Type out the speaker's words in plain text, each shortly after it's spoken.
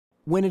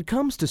When it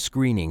comes to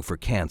screening for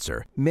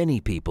cancer, many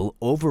people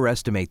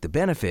overestimate the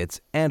benefits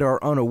and are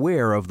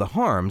unaware of the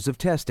harms of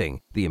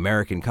testing. The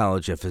American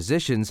College of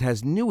Physicians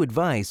has new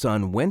advice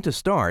on when to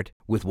start,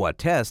 with what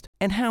test,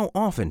 and how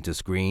often to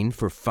screen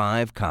for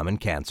 5 common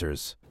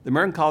cancers. The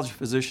American College of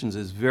Physicians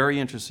is very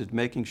interested in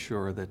making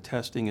sure that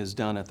testing is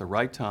done at the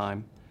right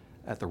time,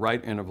 at the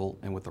right interval,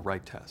 and with the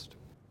right test.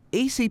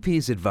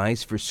 ACP's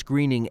advice for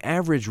screening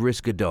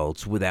average-risk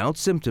adults without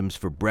symptoms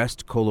for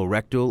breast,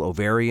 colorectal,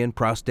 ovarian,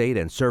 prostate,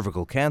 and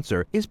cervical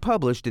cancer is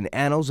published in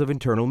Annals of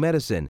Internal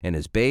Medicine and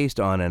is based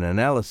on an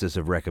analysis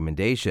of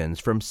recommendations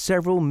from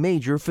several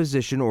major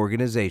physician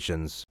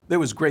organizations. There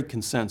was great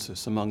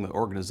consensus among the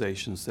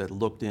organizations that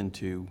looked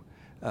into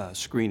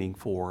screening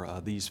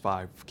for these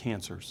 5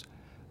 cancers.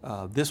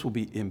 This will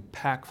be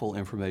impactful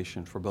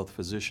information for both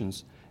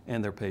physicians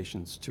and their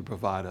patients to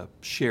provide a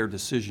shared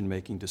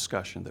decision-making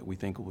discussion that we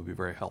think will be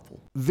very helpful.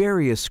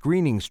 Various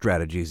screening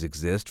strategies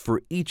exist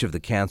for each of the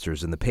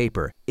cancers in the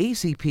paper.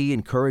 ACP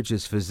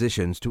encourages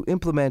physicians to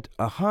implement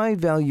a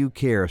high-value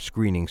care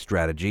screening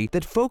strategy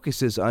that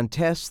focuses on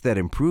tests that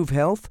improve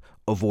health,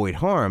 avoid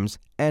harms,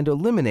 and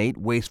eliminate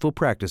wasteful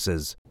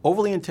practices.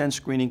 Overly intense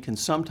screening can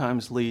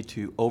sometimes lead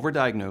to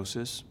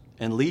overdiagnosis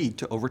and lead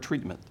to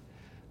overtreatment,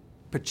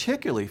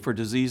 particularly for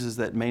diseases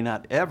that may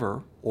not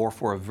ever or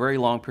for a very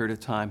long period of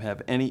time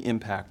have any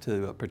impact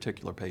to a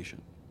particular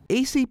patient.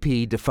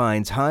 ACP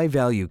defines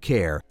high-value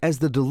care as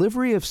the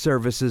delivery of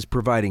services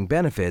providing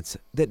benefits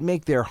that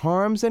make their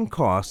harms and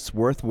costs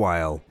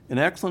worthwhile. An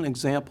excellent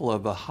example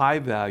of a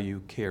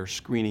high-value care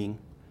screening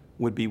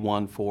would be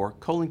one for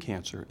colon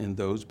cancer in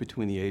those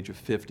between the age of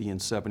 50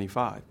 and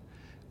 75.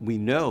 We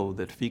know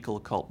that fecal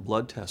occult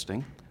blood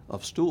testing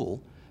of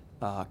stool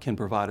can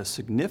provide a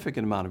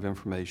significant amount of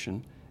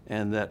information,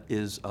 and that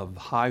is of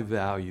high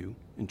value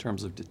in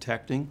terms of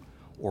detecting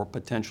or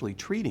potentially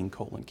treating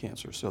colon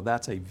cancer. So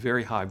that's a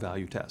very high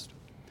value test.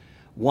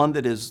 One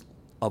that is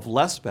of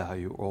less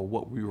value, or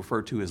what we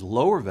refer to as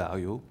lower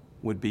value,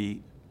 would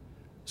be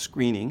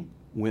screening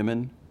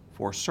women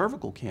for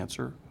cervical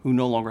cancer who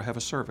no longer have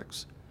a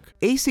cervix.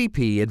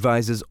 ACP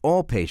advises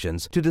all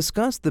patients to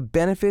discuss the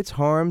benefits,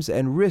 harms,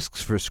 and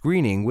risks for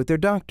screening with their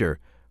doctor.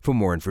 For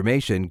more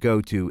information,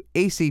 go to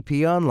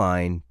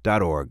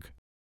acponline.org.